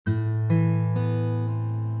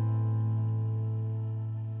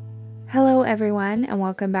Hello, everyone, and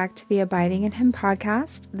welcome back to the Abiding in Him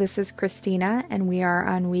podcast. This is Christina, and we are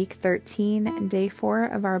on week 13, day 4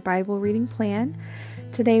 of our Bible reading plan.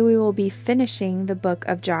 Today we will be finishing the book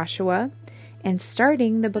of Joshua and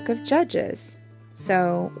starting the book of Judges.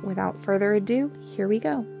 So, without further ado, here we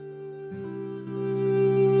go.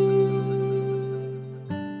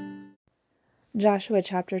 Joshua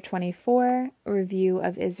chapter 24, review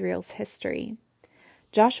of Israel's history.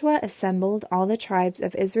 Joshua assembled all the tribes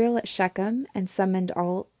of Israel at Shechem and summoned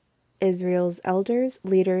all Israel's elders,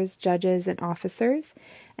 leaders, judges, and officers,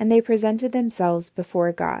 and they presented themselves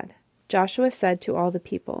before God. Joshua said to all the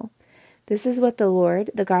people, "This is what the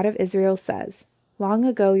Lord, the God of Israel, says. Long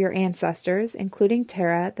ago your ancestors, including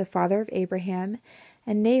Terah, the father of Abraham,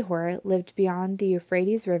 and Nahor, lived beyond the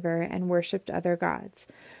Euphrates River and worshipped other gods.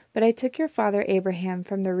 But I took your father Abraham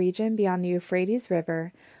from the region beyond the Euphrates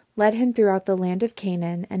River, led him throughout the land of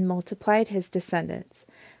Canaan, and multiplied his descendants.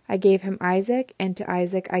 I gave him Isaac, and to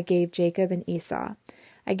Isaac I gave Jacob and Esau.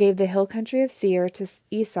 I gave the hill country of Seir to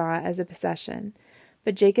Esau as a possession.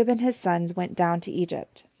 But Jacob and his sons went down to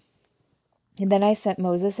Egypt. And then I sent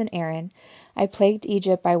Moses and Aaron. I plagued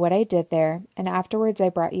Egypt by what I did there, and afterwards I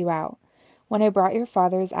brought you out. When I brought your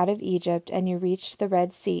fathers out of Egypt, and you reached the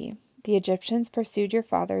Red Sea, the Egyptians pursued your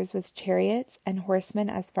fathers with chariots and horsemen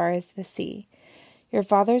as far as the sea. Your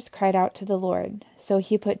fathers cried out to the Lord, so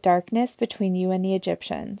he put darkness between you and the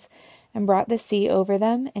Egyptians, and brought the sea over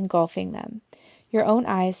them, engulfing them. Your own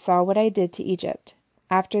eyes saw what I did to Egypt.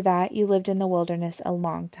 After that, you lived in the wilderness a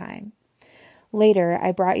long time. Later,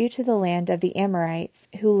 I brought you to the land of the Amorites,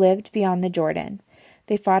 who lived beyond the Jordan.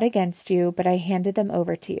 They fought against you, but I handed them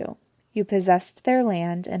over to you. You possessed their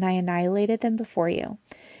land, and I annihilated them before you.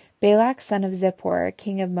 Balak, son of Zippor,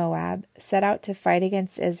 king of Moab, set out to fight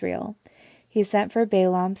against Israel. He sent for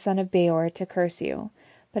Balaam, son of Beor, to curse you.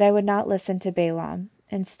 But I would not listen to Balaam.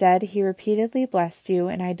 Instead, he repeatedly blessed you,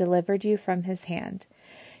 and I delivered you from his hand.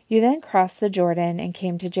 You then crossed the Jordan and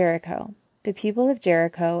came to Jericho. The people of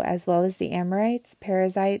Jericho, as well as the Amorites,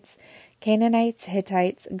 Perizzites, Canaanites,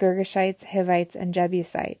 Hittites, Girgashites, Hivites, and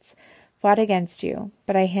Jebusites, fought against you,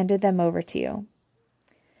 but I handed them over to you.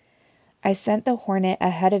 I sent the hornet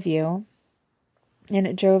ahead of you, and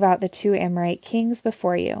it drove out the 2 Amorite kings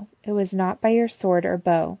before you. It was not by your sword or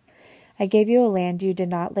bow. I gave you a land you did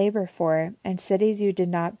not labor for, and cities you did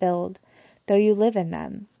not build, though you live in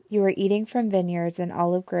them. You were eating from vineyards and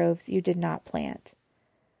olive groves you did not plant.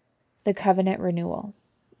 The covenant renewal.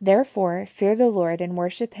 Therefore, fear the Lord and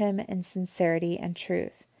worship him in sincerity and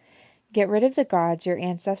truth. Get rid of the gods your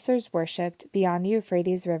ancestors worshipped beyond the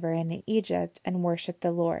Euphrates River and in Egypt, and worship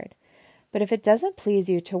the Lord. But if it doesn't please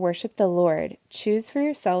you to worship the Lord, choose for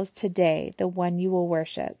yourselves today the one you will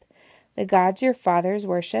worship. The gods your fathers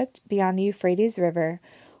worshipped beyond the Euphrates River,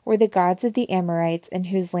 or the gods of the Amorites in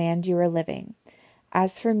whose land you are living.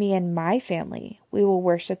 As for me and my family, we will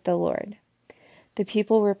worship the Lord." The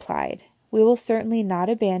people replied, "We will certainly not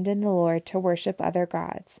abandon the Lord to worship other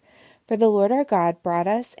gods. For the Lord our God brought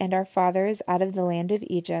us and our fathers out of the land of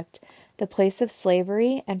Egypt, the place of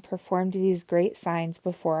slavery, and performed these great signs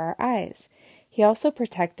before our eyes. He also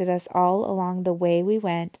protected us all along the way we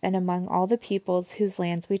went and among all the peoples whose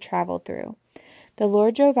lands we traveled through. The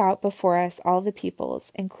Lord drove out before us all the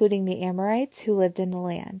peoples, including the Amorites who lived in the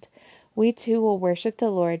land. We too will worship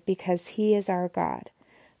the Lord because he is our God."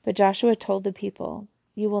 But Joshua told the people,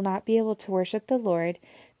 "You will not be able to worship the Lord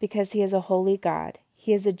because he is a holy God.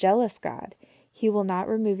 He is a jealous God. He will not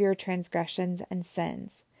remove your transgressions and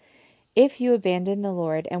sins. If you abandon the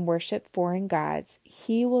Lord and worship foreign gods,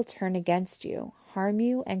 he will turn against you, harm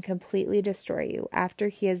you, and completely destroy you after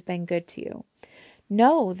he has been good to you."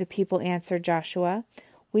 "No," the people answered Joshua,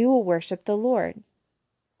 "we will worship the Lord."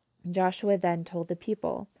 Joshua then told the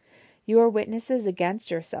people, "You are witnesses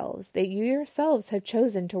against yourselves, that you yourselves have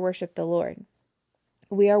chosen to worship the Lord."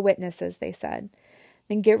 "We are witnesses," they said.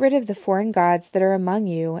 "Then get rid of the foreign gods that are among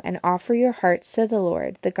you and offer your hearts to the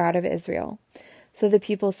Lord, the God of Israel." So the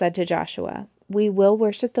people said to Joshua, "We will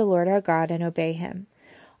worship the Lord our God and obey him."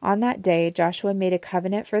 On that day, Joshua made a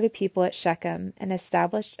covenant for the people at Shechem and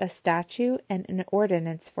established a statute and an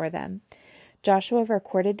ordinance for them. Joshua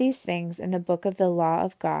recorded these things in the book of the law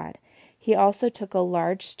of God. He also took a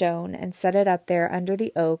large stone and set it up there under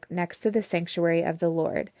the oak next to the sanctuary of the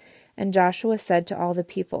Lord. And Joshua said to all the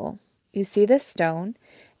people, "You see this stone?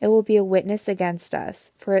 It will be a witness against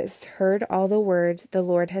us, for it has heard all the words the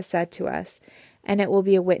Lord has said to us, and it will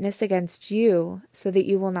be a witness against you, so that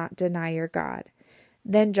you will not deny your God."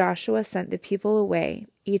 Then Joshua sent the people away,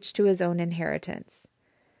 each to his own inheritance.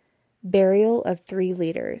 Burial of 3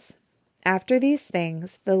 leaders. After these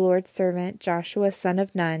things, the Lord's servant Joshua son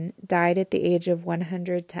of Nun died at the age of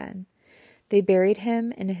 110. They buried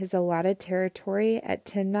him in his allotted territory at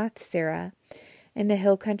Timnath-Serah, in the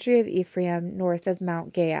hill country of Ephraim, north of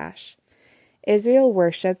Mount Gaash. Israel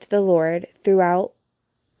worshipped the Lord throughout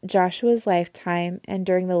Joshua's lifetime and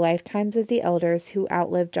during the lifetimes of the elders who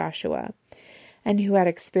outlived Joshua, and who had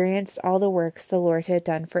experienced all the works the Lord had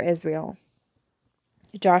done for Israel.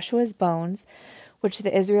 Joshua's bones, which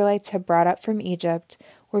the Israelites had brought up from Egypt,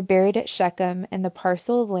 were buried at Shechem in the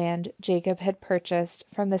parcel of land Jacob had purchased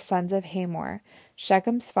from the sons of Hamor,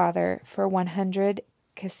 Shechem's father, for 100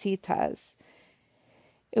 kesitas.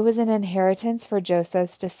 It was an inheritance for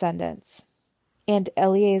Joseph's descendants. And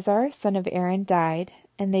Eleazar, son of Aaron, died,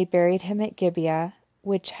 and they buried him at Gibeah,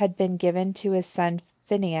 which had been given to his son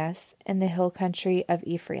Phinehas in the hill country of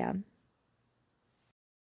Ephraim.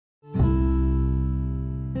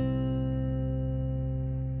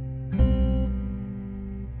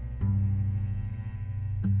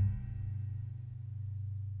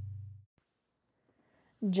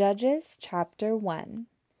 Judges chapter 1.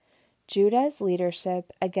 Judah's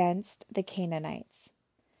leadership against the Canaanites.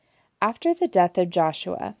 After the death of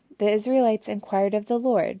Joshua, the Israelites inquired of the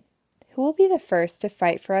Lord, "Who will be the first to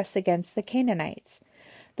fight for us against the Canaanites?"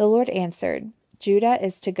 The Lord answered, "Judah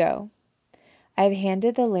is to go. I have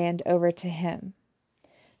handed the land over to him."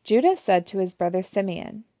 Judah said to his brother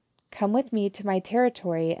Simeon, "Come with me to my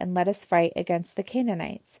territory and let us fight against the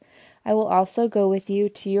Canaanites. I will also go with you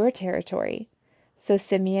to your territory." So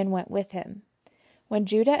Simeon went with him. When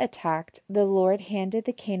Judah attacked, the Lord handed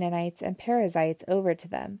the Canaanites and Perizzites over to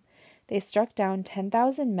them. They struck down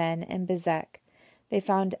 10,000 men in Bezek. They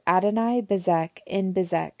found Adoni-Bezek in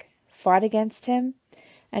Bezek, fought against him,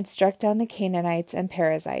 and struck down the Canaanites and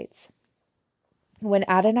Perizzites. When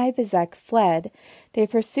Adoni-Bezek fled, they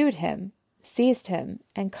pursued him, seized him,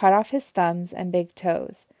 and cut off his thumbs and big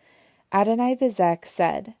toes. Adoni-Bezek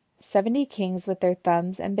said, 70 kings with their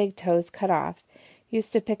thumbs and big toes cut off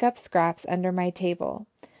used to pick up scraps under my table.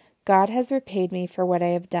 God has repaid me for what I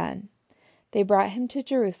have done. They brought him to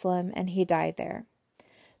Jerusalem, and he died there.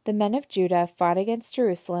 The men of Judah fought against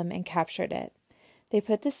Jerusalem and captured it. They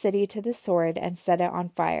put the city to the sword and set it on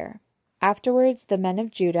fire. Afterwards, the men of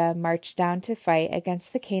Judah marched down to fight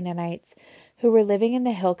against the Canaanites who were living in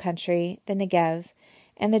the hill country, the Negev,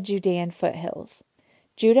 and the Judean foothills.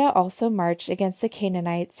 Judah also marched against the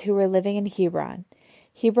Canaanites who were living in Hebron.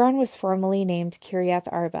 Hebron was formerly named Kiriath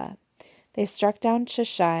Arba. They struck down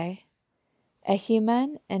Sheshai,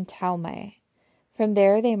 Ahiman, and Talmai. From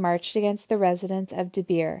there they marched against the residents of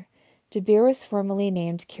Debir. Debir was formerly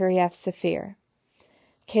named Kiriath Sephir.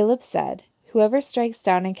 Caleb said, "Whoever strikes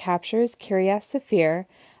down and captures Kiriath Sephir,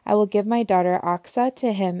 I will give my daughter Aksah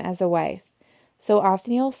to him as a wife." So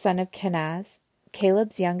Othniel, son of Kenaz,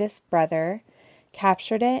 Caleb's youngest brother,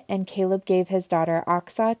 captured it, and Caleb gave his daughter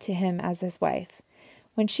Aksah to him as his wife.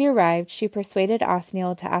 When she arrived, she persuaded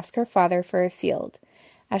Othniel to ask her father for a field.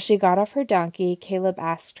 As she got off her donkey, Caleb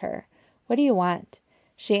asked her, "What do you want?"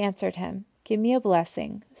 She answered him, "Give me a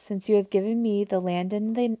blessing. Since you have given me the land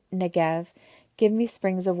in the Negev, give me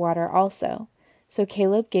springs of water also." So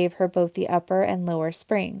Caleb gave her both the upper and lower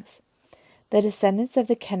springs. The descendants of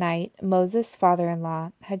the Kenite, Moses'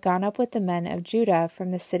 father-in-law, had gone up with the men of Judah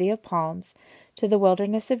from the city of palms to the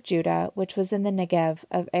wilderness of Judah, which was in the Negev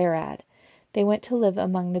of Arad. They went to live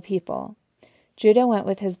among the people. Judah went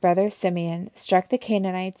with his brother Simeon, struck the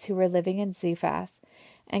Canaanites who were living in Zephath,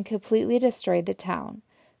 and completely destroyed the town.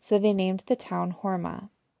 So they named the town Hormah.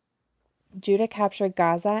 Judah captured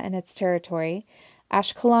Gaza and its territory,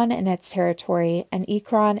 Ashkelon and its territory, and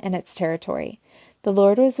Ekron and its territory. The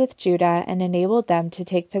Lord was with Judah and enabled them to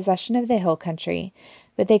take possession of the hill country,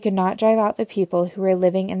 but they could not drive out the people who were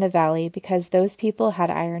living in the valley because those people had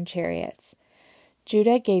iron chariots.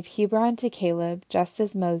 Judah gave Hebron to Caleb, just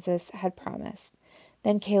as Moses had promised.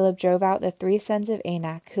 Then Caleb drove out the 3 sons of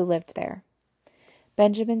Anak who lived there.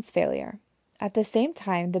 Benjamin's failure. At the same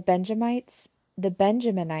time, the Benjaminites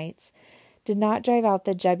did not drive out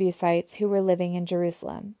the Jebusites who were living in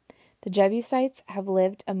Jerusalem. The Jebusites have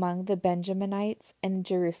lived among the Benjaminites in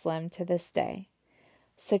Jerusalem to this day.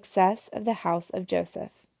 Success of the house of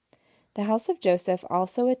Joseph. The house of Joseph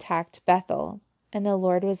also attacked Bethel, and the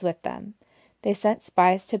Lord was with them. They sent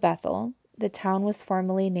spies to Bethel. The town was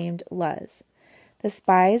formerly named Luz. The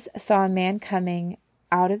spies saw a man coming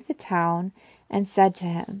out of the town and said to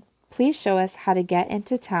him, "Please show us how to get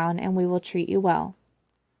into town, and we will treat you well."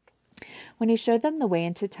 When he showed them the way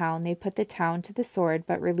into town, they put the town to the sword,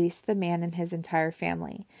 but released the man and his entire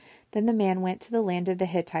family. Then the man went to the land of the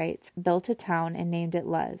Hittites, built a town, and named it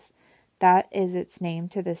Luz. That is its name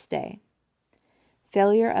to this day.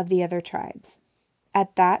 Failure of the other tribes.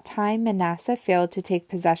 At that time Manasseh failed to take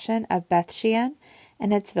possession of Bethshean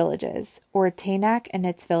and its villages, or Tanakh and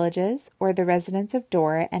its villages, or the residents of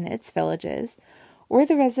Dor and its villages, or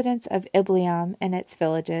the residents of Ibleam and its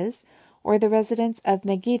villages, or the residents of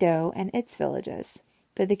Megiddo and its villages.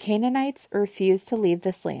 But the Canaanites refused to leave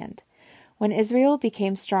this land. When Israel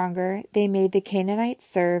became stronger, they made the Canaanites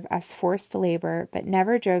serve as forced labor, but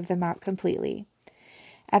never drove them out completely.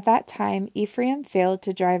 At that time, Ephraim failed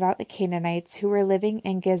to drive out the Canaanites who were living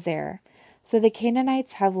in Gezer, so the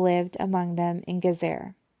Canaanites have lived among them in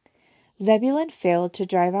Gezer. Zebulun failed to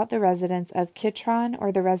drive out the residents of Kitron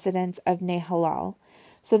or the residents of Nahalal,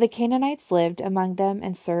 so the Canaanites lived among them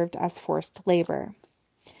and served as forced labor.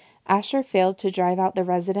 Asher failed to drive out the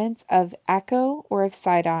residents of Akko or of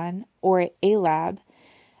Sidon or Elab,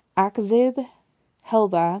 Akzib,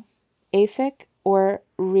 Helba, Aphik, or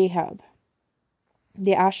Rehob.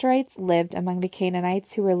 The Asherites lived among the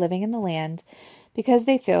Canaanites who were living in the land because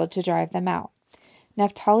they failed to drive them out.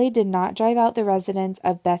 Naphtali did not drive out the residents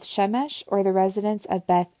of Beth Shemesh or the residents of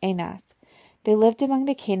Beth Anath. They lived among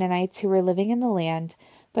the Canaanites who were living in the land,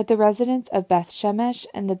 but the residents of Beth Shemesh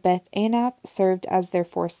and the Beth Anath served as their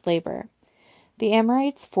forced labor. The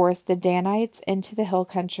Amorites forced the Danites into the hill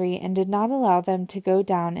country and did not allow them to go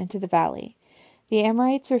down into the valley. The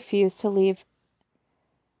Amorites refused to leave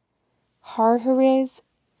Harhariz,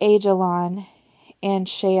 Eglon, and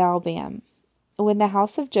Shaalbim. When the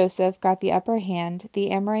house of Joseph got the upper hand, the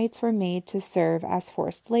Amorites were made to serve as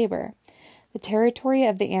forced labor. The territory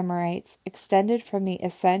of the Amorites extended from the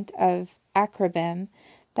ascent of Akrabim,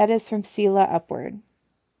 that is from Selah upward.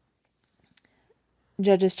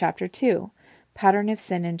 Judges chapter 2, Pattern of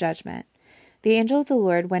Sin and Judgment. The angel of the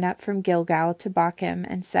Lord went up from Gilgal to Bochim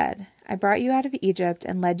and said, I brought you out of Egypt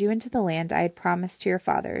and led you into the land I had promised to your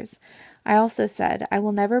fathers. I also said, I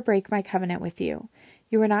will never break my covenant with you.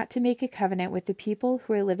 You are not to make a covenant with the people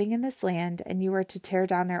who are living in this land, and you are to tear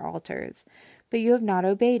down their altars. But you have not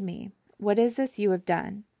obeyed me. What is this you have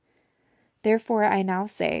done? Therefore I now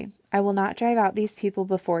say, I will not drive out these people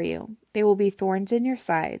before you. They will be thorns in your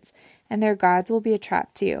sides, and their gods will be a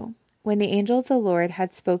trap to you. When the angel of the Lord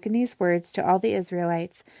had spoken these words to all the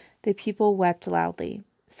Israelites, the people wept loudly.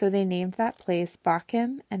 So they named that place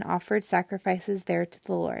Bochim and offered sacrifices there to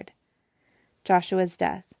the Lord. Joshua's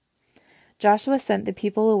death. Joshua sent the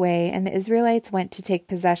people away, and the Israelites went to take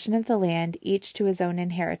possession of the land, each to his own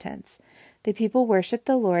inheritance. The people worshipped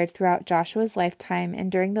the Lord throughout Joshua's lifetime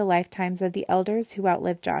and during the lifetimes of the elders who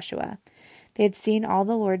outlived Joshua. They had seen all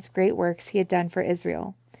the Lord's great works he had done for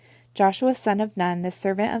Israel. Joshua son of Nun, the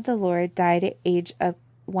servant of the Lord, died at age of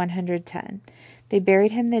 110. They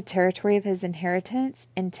buried him in the territory of his inheritance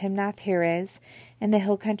in Timnath-Heres, in the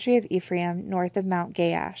hill country of Ephraim, north of Mount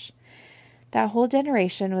Gaash. That whole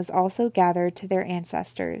generation was also gathered to their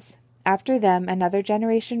ancestors. After them, another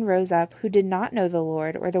generation rose up who did not know the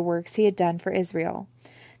Lord or the works he had done for Israel.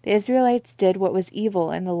 The Israelites did what was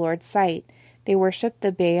evil in the Lord's sight. They worshipped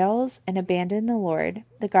the Baals and abandoned the Lord,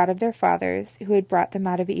 the God of their fathers, who had brought them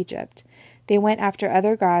out of Egypt. They went after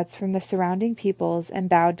other gods from the surrounding peoples and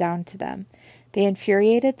bowed down to them. They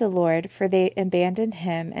infuriated the Lord, for they abandoned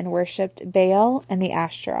him and worshipped Baal and the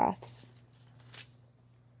Ashtaroths.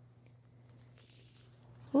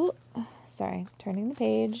 Turning the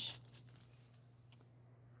page.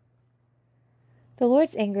 The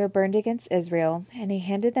Lord's anger burned against Israel, and he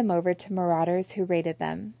handed them over to marauders who raided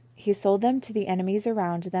them. He sold them to the enemies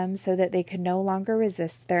around them so that they could no longer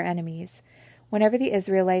resist their enemies. Whenever the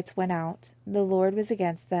Israelites went out, the Lord was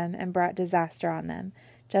against them and brought disaster on them,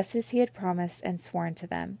 just as he had promised and sworn to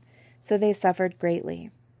them. So they suffered greatly.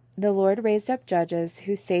 The Lord raised up judges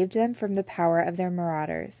who saved them from the power of their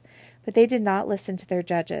marauders, but they did not listen to their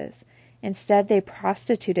judges. Instead, they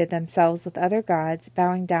prostituted themselves with other gods,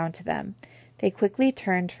 bowing down to them. They quickly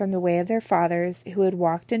turned from the way of their fathers, who had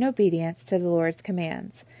walked in obedience to the Lord's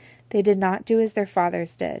commands. They did not do as their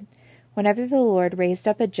fathers did. Whenever the Lord raised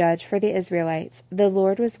up a judge for the Israelites, the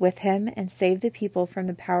Lord was with him and saved the people from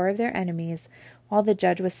the power of their enemies while the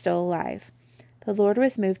judge was still alive. The Lord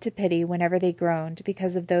was moved to pity whenever they groaned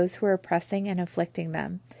because of those who were oppressing and afflicting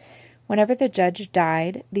them. Whenever the judge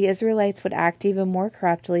died, the Israelites would act even more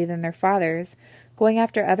corruptly than their fathers, going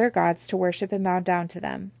after other gods to worship and bow down to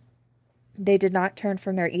them. They did not turn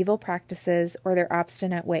from their evil practices or their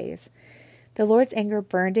obstinate ways. The Lord's anger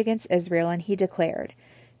burned against Israel, and he declared,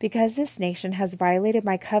 Because this nation has violated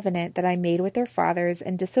my covenant that I made with their fathers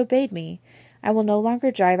and disobeyed me, I will no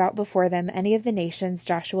longer drive out before them any of the nations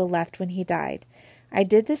Joshua left when he died. I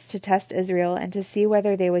did this to test Israel and to see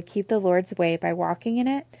whether they would keep the Lord's way by walking in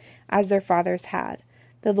it, as their fathers had.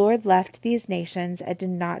 The Lord left these nations and did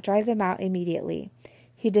not drive them out immediately.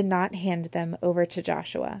 He did not hand them over to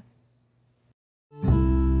Joshua.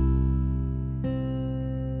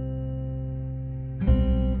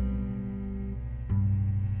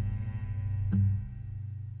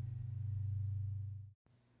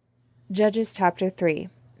 Judges chapter 3.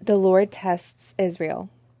 The Lord tests Israel.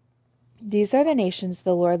 These are the nations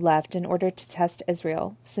the Lord left in order to test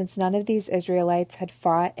Israel, since none of these Israelites had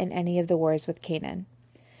fought in any of the wars with Canaan.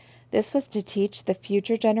 This was to teach the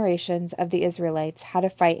future generations of the Israelites how to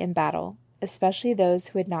fight in battle, especially those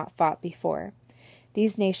who had not fought before.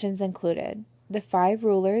 These nations included the 5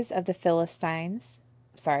 rulers of the Philistines,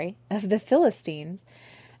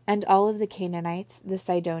 and all of the Canaanites, the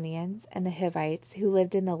Sidonians, and the Hivites who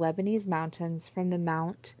lived in the Lebanese mountains from the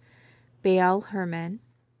Mount Baal Hermon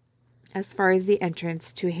as far as the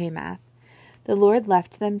entrance to Hamath. The Lord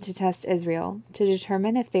left them to test Israel, to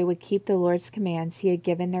determine if they would keep the Lord's commands he had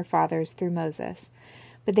given their fathers through Moses.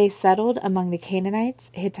 But they settled among the Canaanites,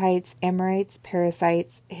 Hittites, Amorites,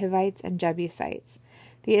 Perizzites, Hivites, and Jebusites.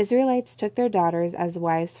 The Israelites took their daughters as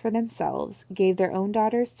wives for themselves, gave their own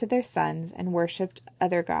daughters to their sons, and worshipped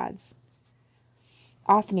other gods.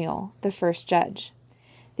 Othniel, the first judge.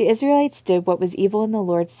 The Israelites did what was evil in the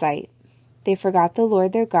Lord's sight. They forgot the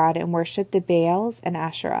Lord their God and worshipped the Baals and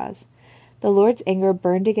Asherahs. The Lord's anger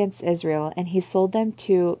burned against Israel, and he sold them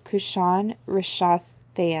to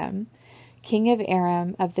Cushan-Rishathaim, king of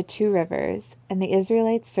Aram of the 2 rivers, and the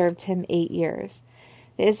Israelites served him 8 years.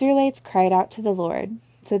 The Israelites cried out to the Lord.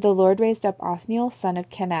 So the Lord raised up Othniel, son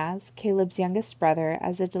of Kenaz, Caleb's youngest brother,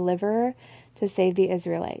 as a deliverer to save the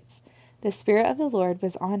Israelites. The Spirit of the Lord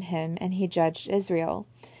was on him, and he judged Israel.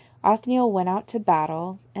 Othniel went out to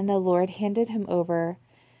battle, and the Lord handed him over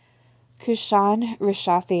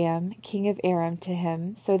Cushan-Rishathaim, king of Aram, to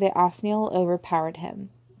him, so that Othniel overpowered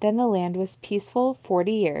him. Then the land was peaceful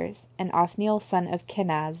 40 years, and Othniel, son of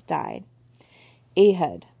Kenaz, died.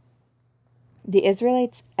 Ehud. The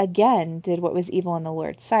Israelites again did what was evil in the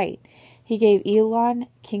Lord's sight. He gave Eglon,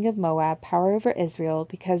 king of Moab, power over Israel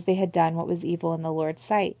because they had done what was evil in the Lord's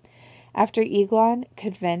sight. After Eglon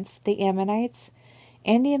convinced the Ammonites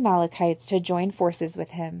and the Amalekites to join forces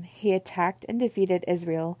with him, he attacked and defeated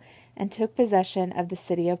Israel and took possession of the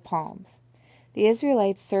city of palms. The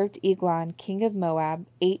Israelites served Eglon, king of Moab,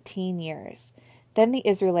 18 years. Then the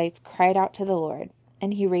Israelites cried out to the Lord,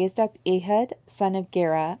 and he raised up Ehud, son of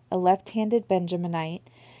Gera, a left-handed Benjaminite,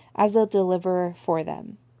 as a deliverer for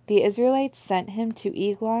them. The Israelites sent him to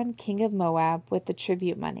Eglon, king of Moab, with the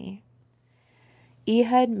tribute money.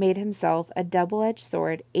 Ehud made himself a double-edged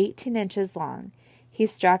sword 18 inches long. He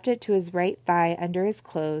strapped it to his right thigh under his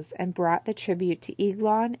clothes and brought the tribute to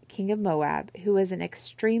Eglon, king of Moab, who was an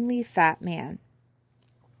extremely fat man.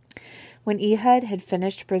 When Ehud had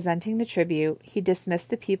finished presenting the tribute, he dismissed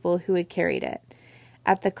the people who had carried it.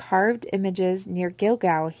 At the carved images near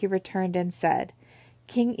Gilgal, he returned and said,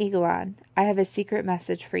 "King Eglon, I have a secret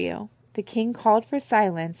message for you." The king called for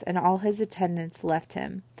silence, and all his attendants left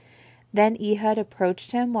him. Then Ehud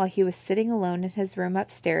approached him while he was sitting alone in his room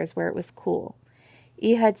upstairs where it was cool.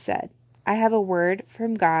 Ehud said, "I have a word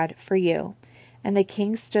from God for you." And the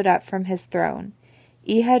king stood up from his throne.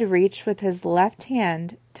 Ehud reached with his left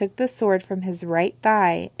hand, took the sword from his right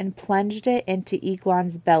thigh, and plunged it into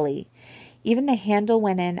Eglon's belly. Even the handle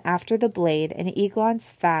went in after the blade, and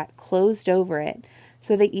Eglon's fat closed over it,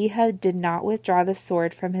 so that Ehud did not withdraw the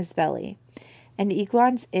sword from his belly. And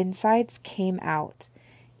Eglon's insides came out.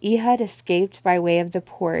 Ehud escaped by way of the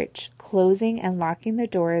porch, closing and locking the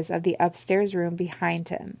doors of the upstairs room behind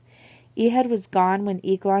him. Ehud was gone when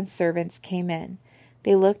Eglon's servants came in.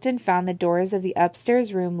 They looked and found the doors of the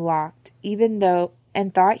upstairs room locked,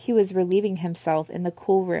 and thought he was relieving himself in the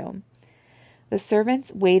cool room. The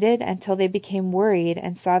servants waited until they became worried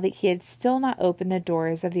and saw that he had still not opened the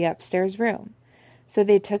doors of the upstairs room. So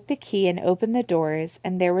they took the key and opened the doors,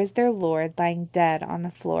 and there was their lord lying dead on the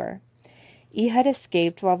floor. Ehud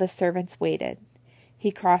escaped while the servants waited. He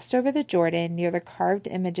crossed over the Jordan near the carved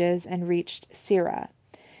images and reached Sirah.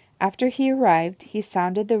 After he arrived, he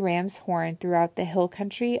sounded the ram's horn throughout the hill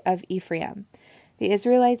country of Ephraim. The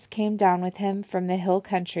Israelites came down with him from the hill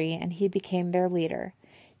country, and he became their leader.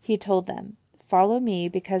 He told them, "Follow me,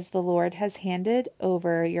 because the Lord has handed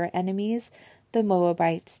over your enemies, the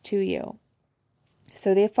Moabites, to you."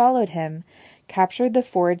 So they followed him, captured the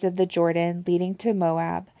fords of the Jordan leading to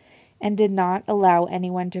Moab, and did not allow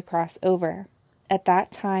anyone to cross over. At that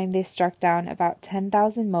time they struck down about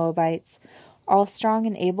 10,000 Moabites, all strong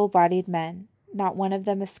and able-bodied men. Not one of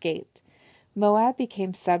them escaped. Moab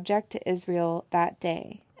became subject to Israel that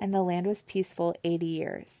day, and the land was peaceful 80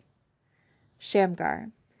 years.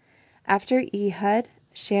 Shamgar. After Ehud,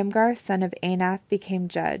 Shamgar, son of Anath, became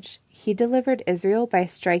judge. He delivered Israel by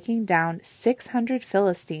striking down 600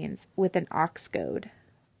 Philistines with an ox goad.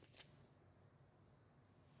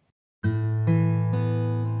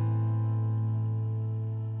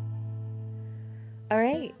 All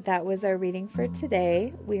right, that was our reading for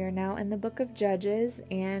today. We are now in the book of Judges,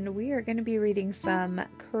 and we are going to be reading some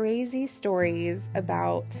crazy stories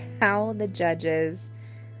about how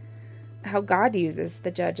God uses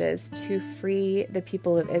the judges to free the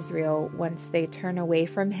people of Israel once they turn away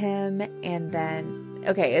from him. And then,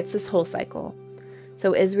 it's this whole cycle.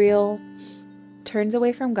 So Israel turns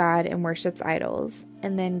away from God and worships idols,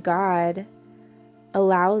 and then God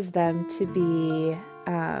allows them to be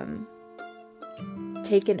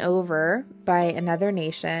taken over by another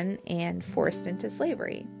nation and forced into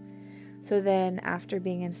slavery. So then, after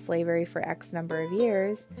being in slavery for X number of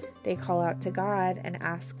years, they call out to God and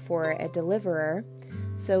ask for a deliverer.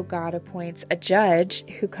 So God appoints a judge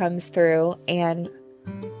who comes through and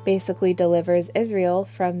basically delivers Israel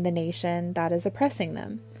from the nation that is oppressing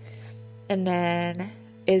them. And then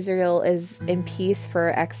Israel is in peace for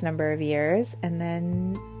X number of years and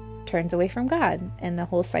then turns away from God, and the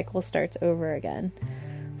whole cycle starts over again.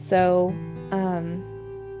 So,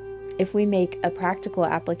 if we make a practical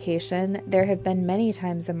application, there have been many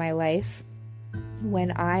times in my life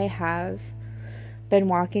when I have been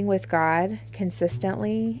walking with God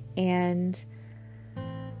consistently, and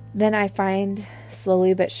then I find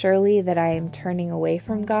slowly but surely that I am turning away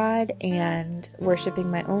from God and worshiping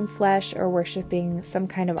my own flesh or worshiping some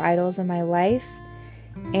kind of idols in my life.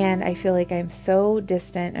 And I feel like I'm so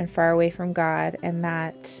distant and far away from God, and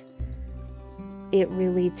that it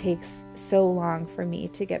really takes so long for me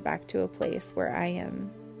to get back to a place where I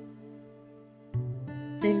am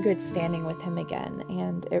in good standing with him again.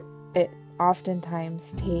 And it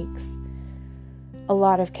oftentimes takes a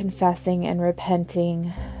lot of confessing and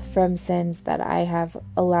repenting from sins that I have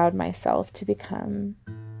allowed myself to become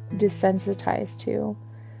desensitized to.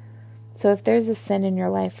 So if there's a sin in your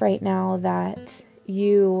life right now that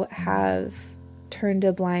you have turned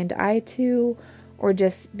a blind eye to, or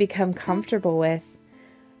just become comfortable with,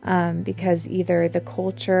 because either the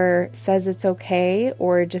culture says it's okay,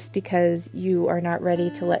 or just because you are not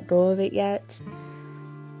ready to let go of it yet,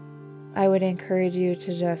 I would encourage you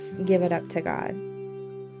to just give it up to God.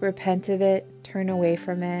 Repent of it, turn away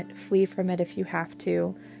from it, flee from it if you have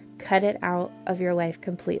to, cut it out of your life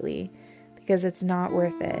completely, because it's not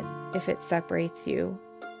worth it if it separates you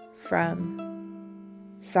from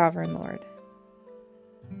Sovereign Lord.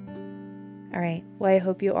 All right. Well, I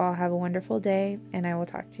hope you all have a wonderful day, and I will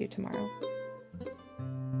talk to you tomorrow.